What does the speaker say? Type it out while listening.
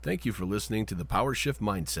Thank you for listening to the Power Shift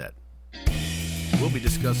Mindset. We'll be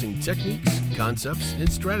discussing techniques, concepts,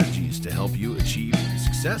 and strategies to help you achieve the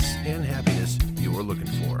success and happiness you're looking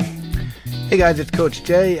for. Hey guys, it's Coach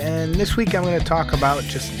Jay, and this week I'm going to talk about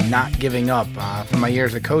just not giving up. From my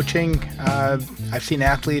years of coaching, I've seen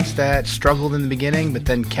athletes that struggled in the beginning but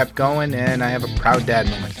then kept going, and I have a proud dad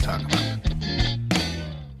moment to talk about.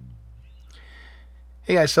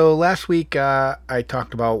 Hey guys, so last week I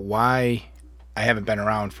talked about why I haven't been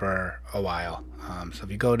around for a while. So if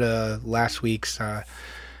you go to last week's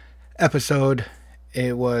episode,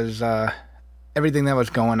 it was everything that was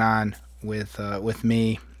going on with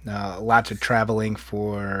me. Lots of traveling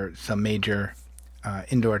for some major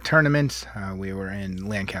indoor tournaments. We were in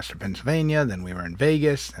Lancaster, Pennsylvania, then we were in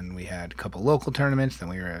Vegas, and we had a couple local tournaments, then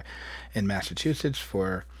we were in Massachusetts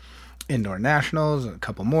for indoor nationals, a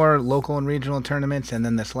couple more local and regional tournaments, and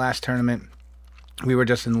then this last tournament, we were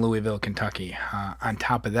just in Louisville, Kentucky. On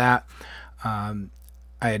top of that, I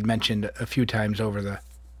had mentioned a few times over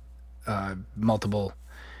the multiple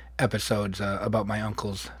episodes about my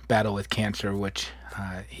uncle's battle with cancer, which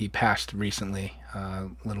he passed recently, a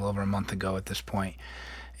little over a month ago at this point.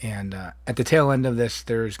 And at the tail end of this,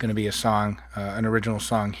 there's going to be a song, an original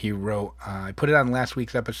song he wrote. I put it on last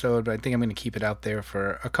week's episode, but I think I'm going to keep it out there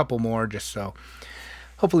for a couple more just so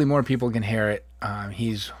hopefully more people can hear it.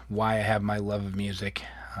 He's why I have my love of music.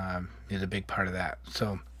 Is a big part of that.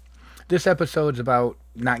 So this episode's about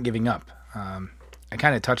not giving up. I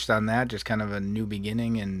kind of touched on that, just kind of a new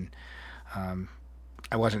beginning, and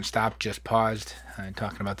I wasn't stopped, just paused,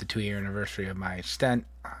 talking about the 2-year anniversary of my stent.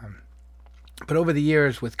 But over the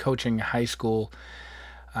years with coaching high school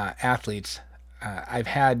athletes, I've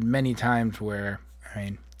had many times where,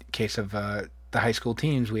 in case of the high school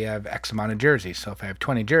teams, we have X amount of jerseys. So if I have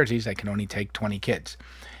 20 jerseys, I can only take 20 kids.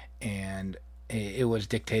 And it was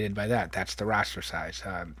dictated by that. That's the roster size.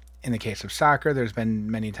 In the case of soccer, there's been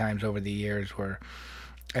many times over the years where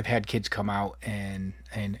I've had kids come out and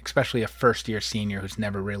especially a first-year senior who's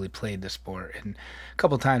never really played the sport. And a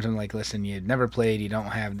couple of times I'm like, listen, you've never played, you don't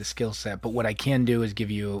have the skill set, but what I can do is give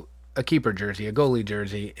you a keeper jersey, a goalie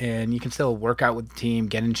jersey, and you can still work out with the team,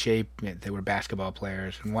 get in shape. They were basketball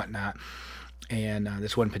players and whatnot. And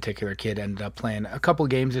this one particular kid ended up playing a couple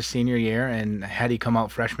games his senior year, and had he come out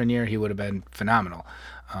freshman year, he would have been phenomenal.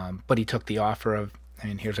 But he took the offer of,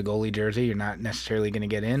 here's a goalie jersey. You're not necessarily going to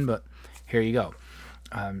get in, but here you go.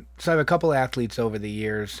 So I have a couple athletes over the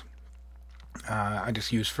years. I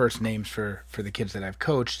just use first names for the kids that I've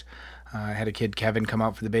coached. I had a kid, Kevin, come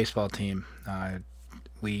out for the baseball team.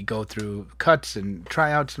 We go through cuts and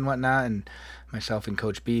tryouts and whatnot, and myself and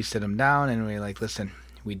Coach B sit him down, and we're like, listen,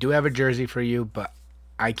 we do have a jersey for you, but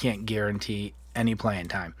I can't guarantee any playing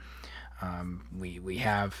time. We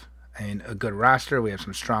have a good roster. We have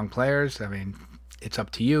some strong players. It's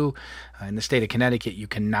up to you. In the state of Connecticut, you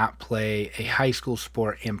cannot play a high school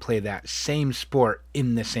sport and play that same sport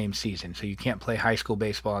in the same season. So you can't play high school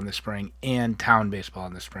baseball in the spring and town baseball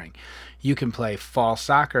in the spring. You can play fall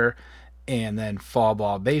soccer and then fall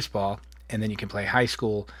ball baseball, and then you can play high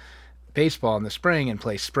school baseball in the spring and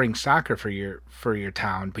play spring soccer for your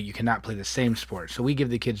town, but you cannot play the same sport. So we give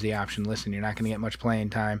the kids the option, listen, you're not going to get much playing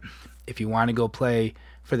time. If you want to go play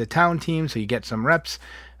for the town team so you get some reps,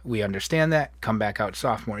 we understand that. Come back out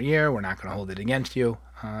sophomore year. We're not going to hold it against you.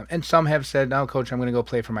 And some have said, no, Coach, I'm going to go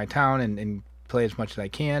play for my town and play as much as I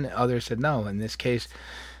can. Others said no. In this case,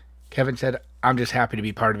 Kevin said, I'm just happy to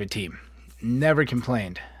be part of a team. Never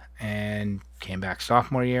complained. And came back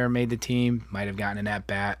sophomore year, made the team, might have gotten an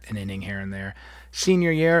at-bat, an inning here and there.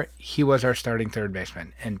 Senior year, he was our starting third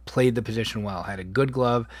baseman and played the position well. Had a good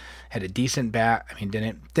glove, had a decent bat.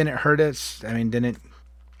 Didn't hurt us.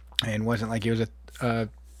 Wasn't like he was a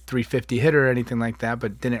 350 hitter or anything like that,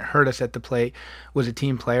 but didn't hurt us at the plate. Was a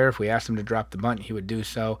team player. If we asked him to drop the bunt, he would do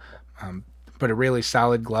so. But a really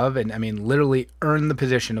solid glove, and literally earned the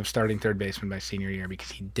position of starting third baseman by senior year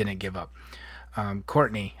because he didn't give up.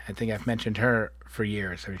 Courtney, I think I've mentioned her for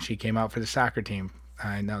years. She came out for the soccer team.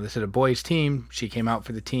 I know this is a boys' team. She came out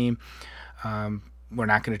for the team. We're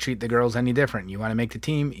not going to treat the girls any different. You want to make the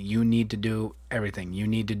team, you need to do everything. You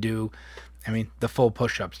need to do, the full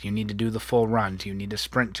push-ups. You need to do the full runs. You need to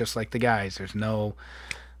sprint just like the guys. There's no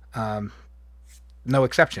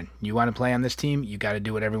exception. You want to play on this team, you got to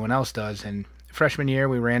do what everyone else does. And freshman year,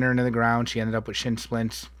 we ran her into the ground. She ended up with shin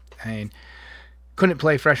splints. Couldn't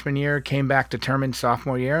play freshman year, came back determined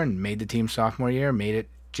sophomore year and made the team sophomore year, made it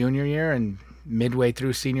junior year, and midway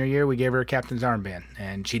through senior year, we gave her a captain's armband,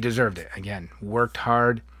 and she deserved it. Again, worked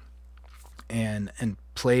hard and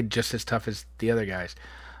played just as tough as the other guys.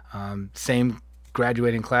 Same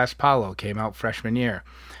graduating class, Paulo, came out freshman year.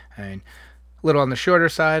 a little on the shorter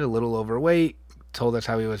side, a little overweight. Told us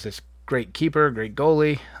how he was this great keeper, great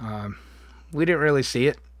goalie. We didn't really see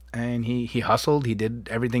it. And he hustled. He did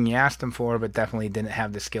everything you asked him for, but definitely didn't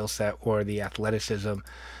have the skill set or the athleticism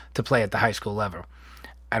to play at the high school level.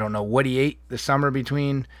 I don't know what he ate the summer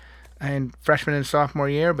between freshman and sophomore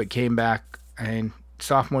year, but came back and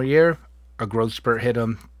sophomore year, a growth spurt hit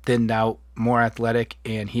him, thinned out, more athletic,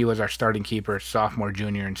 and he was our starting keeper sophomore,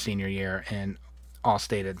 junior, and senior year, and all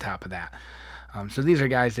stayed at the top of that. So these are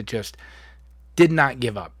guys that just did not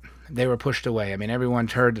give up. They were pushed away. I mean,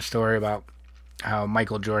 everyone's heard the story about how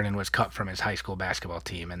Michael Jordan was cut from his high school basketball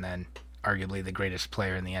team and then arguably the greatest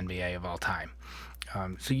player in the NBA of all time.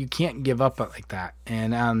 So you can't give up like that.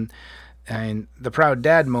 And the proud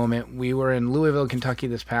dad moment, we were in Louisville, Kentucky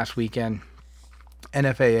this past weekend,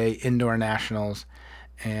 NFAA Indoor Nationals,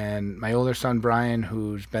 and my older son Brian,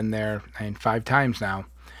 who's been there 5 times now,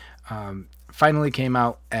 finally came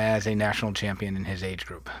out as a national champion in his age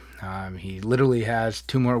group. He literally has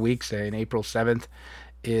 2 more weeks, and April 7th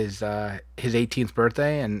is his 18th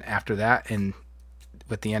birthday, and after that, and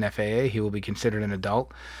with the NFAA, he will be considered an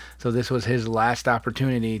adult. So this was his last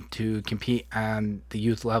opportunity to compete on the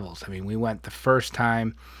youth levels. I mean, we went the first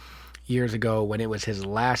time years ago when it was his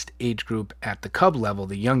last age group at the Cub level,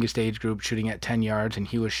 the youngest age group, shooting at 10 yards, and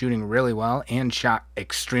he was shooting really well and shot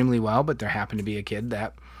extremely well, but there happened to be a kid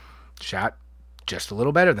that shot just a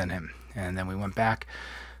little better than him. And then we went back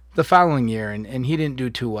the following year, and he didn't do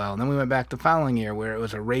too well. And then we went back the following year where it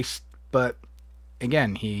was a race, but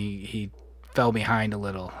again, he fell behind a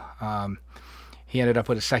little. He ended up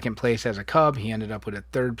with a 2nd place as a Cub. He ended up with a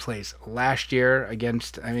 3rd place last year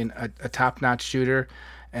against, a top-notch shooter.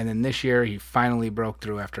 And then this year, he finally broke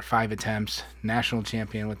through after 5 attempts, national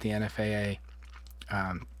champion with the NFAA.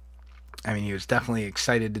 He was definitely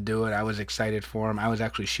excited to do it. I was excited for him. I was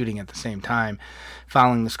actually shooting at the same time,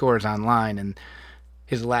 following the scores online, and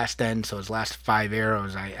his last end, so his last 5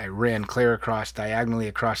 arrows, I ran clear diagonally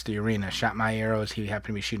across the arena, shot my arrows. He happened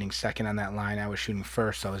to be shooting 2nd on that line. I was shooting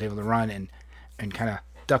 1st, so I was able to run and kind of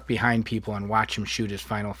duck behind people and watch him shoot his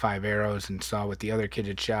final 5 arrows, and saw what the other kid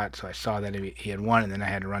had shot. So I saw that he had won, and then I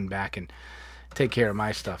had to run back and take care of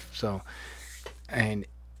my stuff. So, and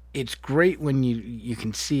it's great when you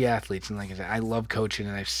can see athletes, and like I said, I love coaching,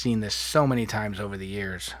 and I've seen this so many times over the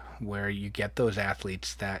years where you get those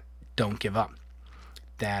athletes that don't give up,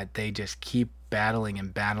 that they just keep battling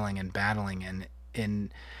and battling and battling.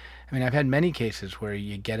 And I've had many cases where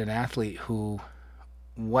you get an athlete who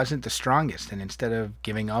wasn't the strongest, and instead of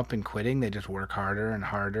giving up and quitting, they just work harder and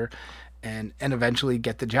harder and eventually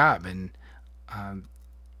get the job. And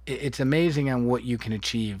it's amazing on what you can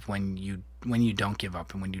achieve when you don't give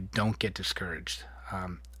up and when you don't get discouraged.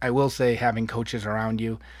 I will say having coaches around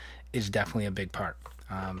you is definitely a big part.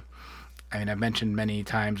 I've mentioned many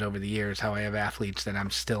times over the years how I have athletes that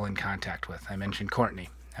I'm still in contact with. I mentioned Courtney,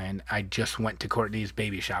 and I just went to Courtney's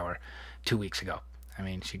baby shower 2 weeks ago.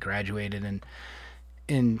 She graduated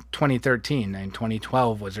in 2013, and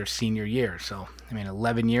 2012 was her senior year. So,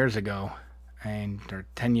 11 years ago, or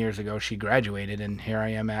 10 years ago, she graduated, and here I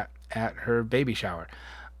am at her baby shower.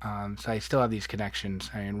 So I still have these connections.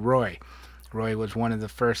 Roy was one of the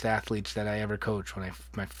first athletes that I ever coached when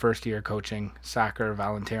my first year coaching soccer,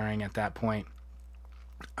 volunteering at that point.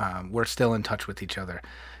 We're still in touch with each other,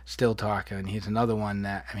 still talking. And he's another one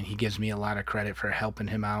that, he gives me a lot of credit for helping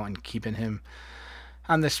him out and keeping him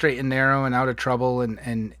on the straight and narrow and out of trouble,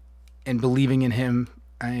 and believing in him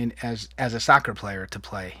as a soccer player to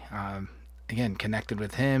play. Again, connected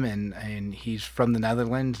with him, and he's from the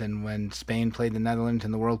Netherlands, and when Spain played the Netherlands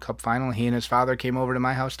in the World Cup final, he and his father came over to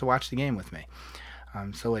my house to watch the game with me.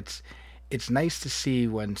 So it's nice to see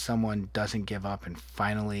when someone doesn't give up and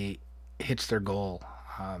finally hits their goal.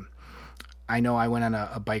 I know I went on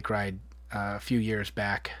a bike ride a few years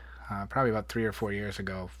back, probably about 3 or 4 years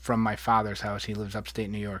ago, from my father's house. He lives upstate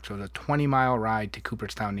New York, so it was a 20-mile ride to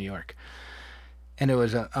Cooperstown, New York. And it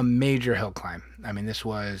was a major hill climb. This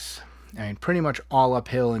was pretty much all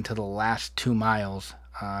uphill into the last 2 miles,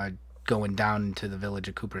 going down into the village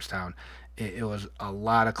of Cooperstown. It was a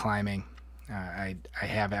lot of climbing. I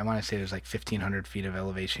want to say there's like 1,500 feet of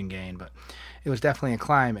elevation gain, but it was definitely a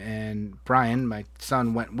climb. And Brian, my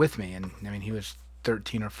son, went with me, and he was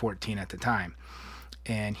 13 or 14 at the time.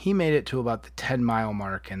 And he made it to about the 10-mile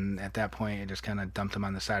mark, and at that point, I just kind of dumped him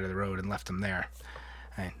on the side of the road and left him there.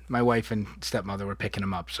 My wife and stepmother were picking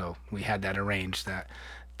him up, so we had that arranged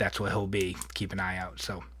that's what he'll be. Keep an eye out.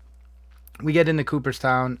 So we get into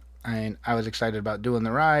Cooperstown, and I was excited about doing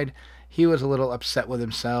the ride. He was a little upset with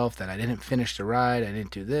himself that I didn't finish the ride. I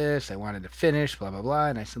didn't do this. I wanted to finish, blah, blah, blah.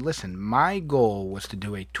 And I said, listen, my goal was to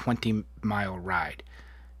do a 20-mile ride.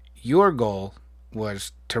 your goal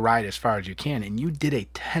was to ride as far as you can, and you did a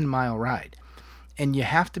 10-mile ride. And you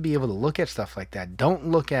have to be able to look at stuff like that. Don't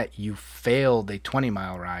look at you failed a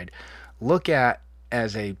 20-mile ride. Look at,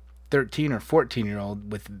 as a 13 or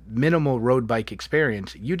 14-year-old with minimal road bike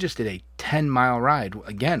experience, you just did a 10-mile ride,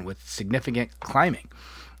 again, with significant climbing.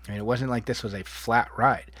 I mean, it wasn't like this was a flat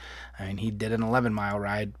ride. I mean, he did an 11-mile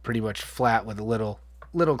ride pretty much flat with a little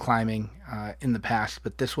climbing in the past,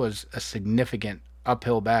 but this was a significant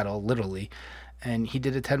uphill battle, literally, and he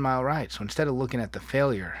did a 10-mile ride. So instead of looking at the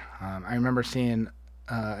failure, I remember seeing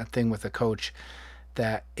a thing with a coach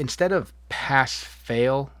that instead of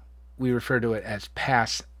pass-fail, we refer to it as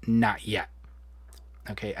pass not yet.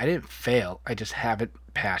 Okay, I didn't fail, I just haven't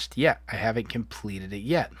passed yet. I haven't completed it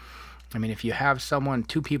yet. I mean, if you have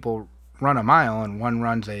two people run a mile, and one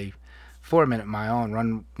runs a 4-minute mile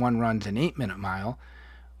and one runs an 8-minute mile,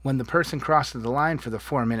 when the person crosses the line for the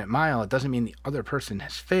 4-minute mile, it doesn't mean the other person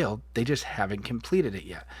has failed. They just haven't completed it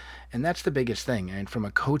yet. And that's the biggest thing. And from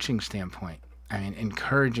a coaching standpoint, I mean,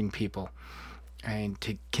 encouraging people and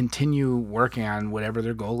to continue working on whatever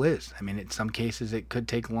their goal is. I mean, in some cases it could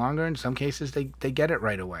take longer. In some cases they get it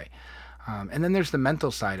right away. And then there's the mental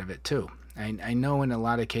side of it too. I know in a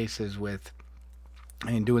lot of cases with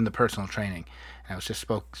doing the personal training, I was just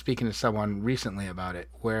speaking to someone recently about it,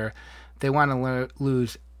 where they want to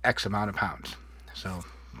lose X amount of pounds. So,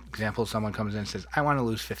 example, someone comes in and says, I want to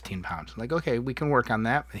lose 15 pounds. I'm like, okay, we can work on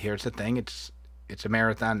that. But here's the thing. It's a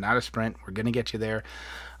marathon, not a sprint. We're going to get you there.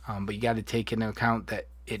 But you got to take into account that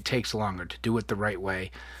it takes longer to do it the right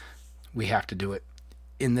way. We have to do it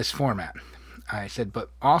in this format. I said, but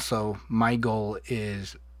also my goal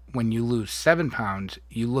is when you lose 7 pounds,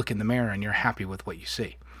 you look in the mirror and you're happy with what you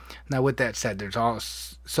see. Now, with that said, there's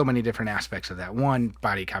so many different aspects of that. One,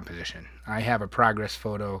 body composition. I have a progress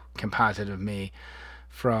photo composite of me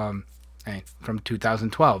from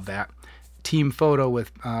 2012, that team photo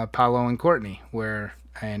with Paulo and Courtney,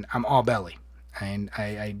 and I'm all belly. And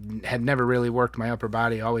I had never really worked my upper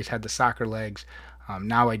body, always had the soccer legs.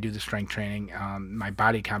 Now I do the strength training. My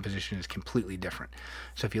body composition is completely different.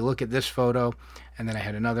 So if you look at this photo, and then I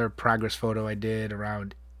had another progress photo I did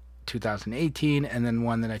around 2018, and then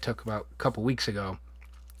one that I took about a couple weeks ago.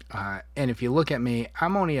 And if you look at me,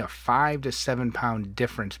 I'm only a 5 to 7 pound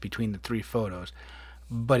difference between the three photos,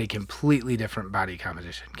 but a completely different body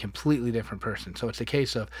composition, completely different person. So it's a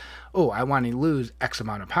case of, I want to lose X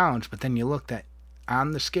amount of pounds, but then you looked at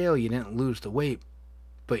on the scale, you didn't lose the weight,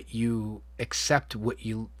 but you accept what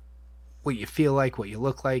you feel like, what you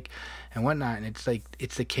look like, and whatnot. And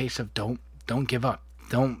it's the case of don't give up.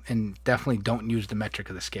 Definitely don't use the metric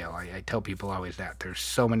of the scale. I tell people always that. There's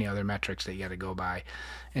so many other metrics that you got to go by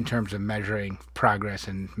in terms of measuring progress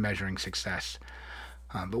and measuring success.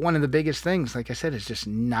 But one of the biggest things, like I said, is just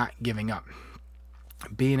not giving up.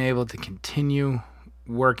 Being able to continue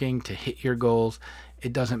working to hit your goals.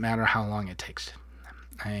 It doesn't matter how long it takes.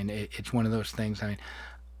 And it's one of those things. I mean,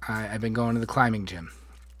 I've been going to the climbing gym.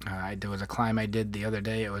 There was a climb I did the other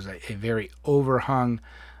day. It was a very overhung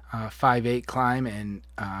 5'8" climb, and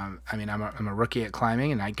I'm a rookie at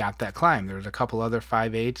climbing, and I got that climb. There was a couple other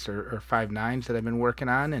 5'8s or 5'9s that I've been working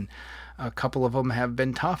on, and a couple of them have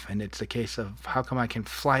been tough. And it's a case of how come I can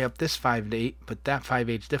fly up this 5'8", but that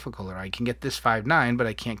 5'8's difficult, or I can get this 5'9", but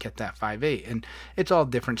I can't get that 5'8. And it's all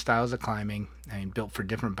different styles of climbing. I mean, built for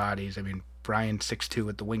different bodies. I mean, Brian's 6'2"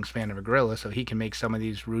 with the wingspan of a gorilla, so he can make some of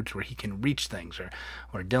these routes where he can reach things,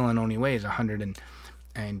 or Dylan only weighs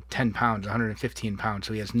 110 pounds, 115 pounds,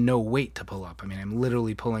 so he has no weight to pull up. I mean, I'm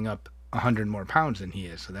literally pulling up 100 more pounds than he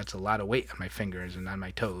is, so that's a lot of weight on my fingers and on my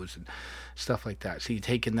toes and stuff like that. So you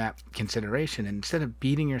take in that consideration, and instead of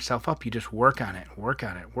beating yourself up, you just work on it,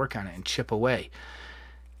 and chip away.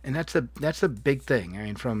 And that's the big thing. I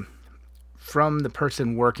mean, from the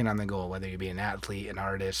person working on the goal, whether you be an athlete, an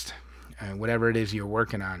artist, whatever it is you're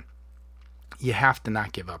working on, you have to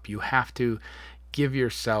not give up. You have to give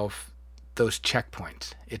yourself those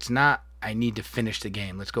checkpoints. It's not, I need to finish the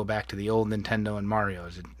game. Let's go back to the old Nintendo and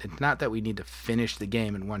Mario's. It's not that we need to finish the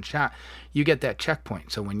game in one shot. You get that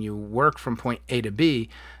checkpoint. So when you work from point A to B,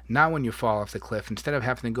 now when you fall off the cliff, instead of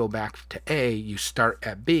having to go back to A, you start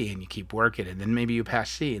at B and you keep working, and then maybe you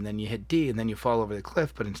pass C, and then you hit D, and then you fall over the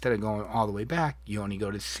cliff, but instead of going all the way back, you only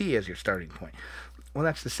go to C as your starting point. Well,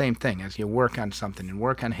 that's the same thing. As you work on something and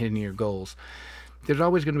work on hitting your goals, there's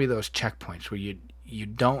always going to be those checkpoints where you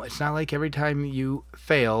don't, it's not like every time you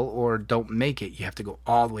fail or don't make it, you have to go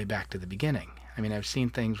all the way back to the beginning. I mean, I've seen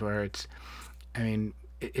things where it's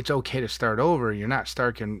okay to start over. You're not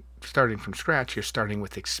starting from scratch. You're starting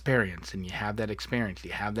with experience, and you have that experience.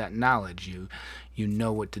 You have that knowledge. You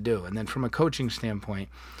know what to do. And then from a coaching standpoint,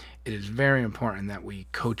 it is very important that we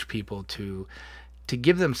coach people to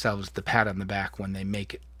give themselves the pat on the back when they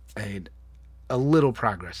make a little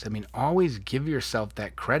progress. I mean, always give yourself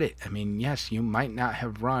that credit. I mean, yes, you might not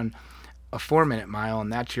have run a 4-minute mile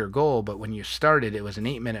and that's your goal, but when you started, it was an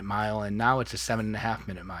 8-minute mile and now it's a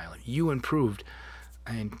 7.5-minute mile. You improved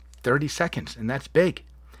in 30 seconds, and that's big.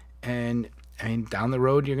 And I mean, down the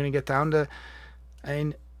road, you're going to get down to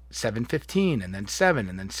 7:15 and then 7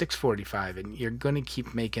 and then 6:45, and you're going to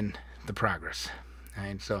keep making the progress.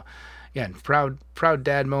 And so, again, proud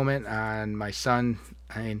dad moment on my son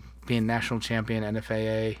being national champion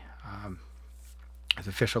NFAA. His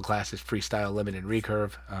official class is freestyle limited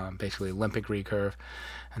recurve, basically Olympic recurve,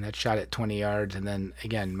 and that's shot at 20 yards. And then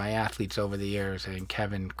again, my athletes over the years,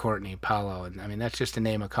 Kevin, Courtney, Paulo, and I mean, that's just to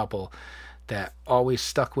name a couple that always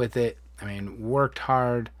stuck with it. I mean, worked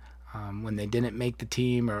hard. When they didn't make the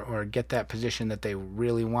team or get that position that they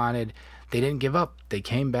really wanted, they didn't give up. They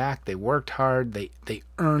came back. They worked hard. They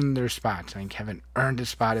earned their spots. I mean, Kevin earned his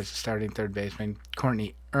spot as a starting third baseman.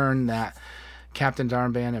 Courtney earned that captain's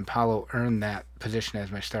armband, and Paulo earned that position as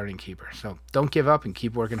my starting keeper. So don't give up and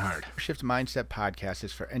keep working hard. Shift Mindset podcast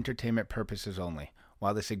is for entertainment purposes only.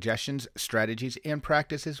 While the suggestions, strategies, and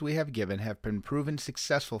practices we have given have been proven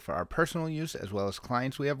successful for our personal use as well as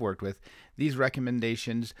clients we have worked with, these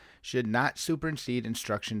recommendations should not supersede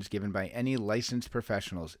instructions given by any licensed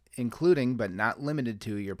professionals, including but not limited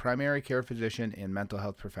to your primary care physician and mental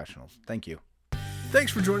health professionals. Thank you.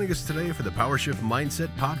 Thanks for joining us today for the PowerShift Mindset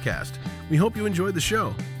podcast. We hope you enjoyed the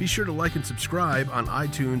show. Be sure to like and subscribe on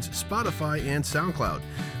iTunes, Spotify, and SoundCloud.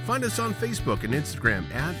 Find us on Facebook and Instagram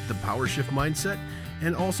at The PowerShift Mindset,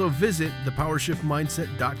 and also visit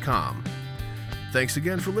thepowershiftmindset.com. Thanks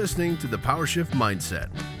again for listening to the PowerShift Mindset.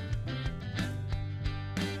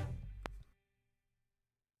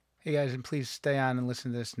 Hey guys, and please stay on and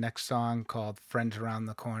listen to this next song called Friends Around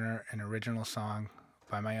the Corner, an original song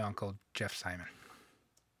by my uncle, Jeff Simon.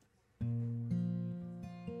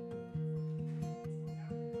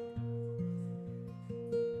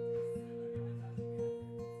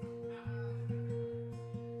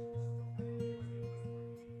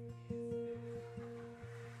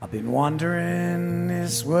 I've been wandering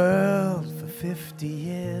this world for 50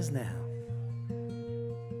 years now.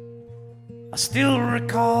 I still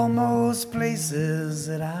recall most places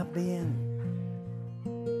that I've been.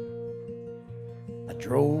 I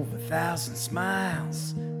drove 1,000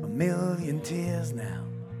 smiles, 1,000,000 tears now.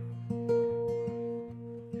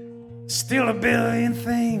 Still 1,000,000,000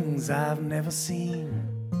 things I've never seen.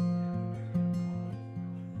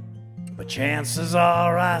 But chances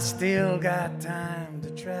are I still got time to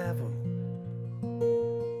travel.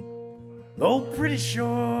 Though pretty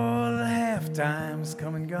sure the halftime's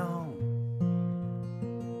come and gone.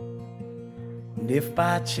 And if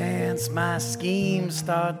by chance my schemes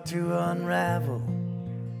start to unravel,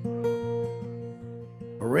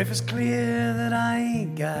 or if it's clear that I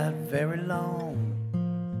ain't got very long,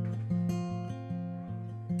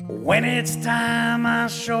 when it's time I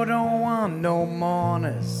sure don't want no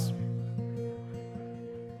mourners.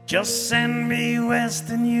 Just send me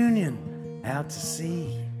Western Union out to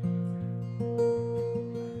sea.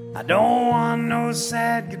 I don't want no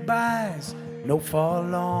sad goodbyes, no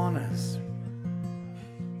forlorners.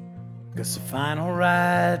 'Cause the final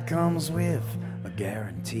ride comes with a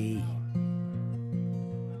guarantee.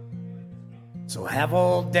 So have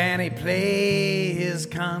old Danny play his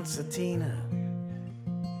concertina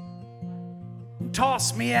and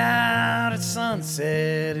toss me out at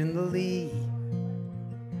sunset in the lee.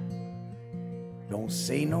 Don't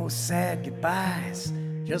say no sad goodbyes,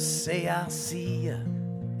 just say I'll see ya.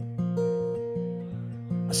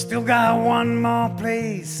 I still got one more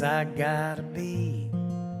place I gotta be.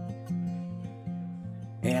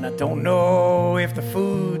 And I don't know if the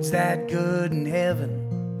food's that good in heaven,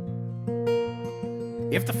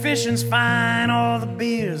 if the fishing's fine or the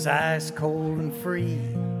beer's ice cold and free.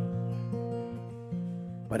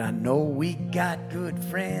 But I know we got good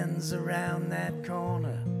friends around that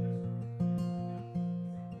corner.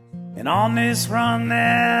 And on this run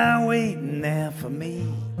they're waiting there for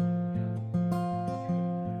me.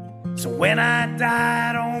 So when I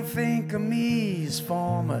die, don't think of me as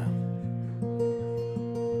former.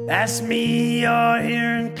 That's me you're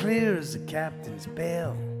hearing clear as the captain's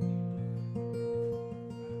bell.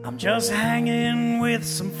 I'm just hanging with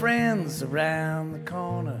some friends around the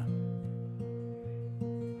corner.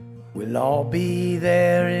 We'll all be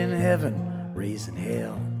there in heaven, raising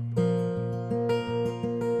hell.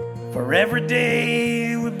 For every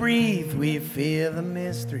day we breathe, we fear the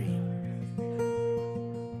mystery.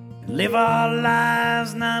 And live our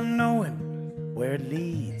lives not knowing where it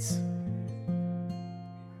leads.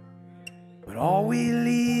 all we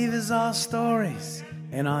leave is our stories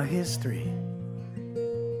and our history.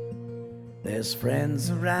 There's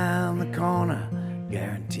friends around the corner,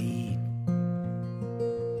 guaranteed.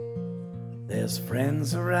 There's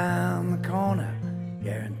friends around the corner,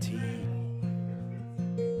 guaranteed.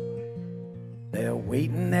 They're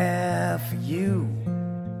waiting there for you,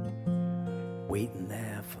 waiting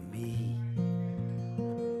there for me.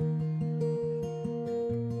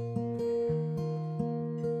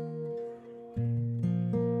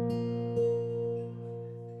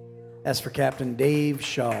 That's for Captain Dave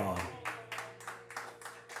Shaw.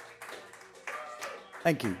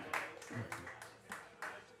 Thank you.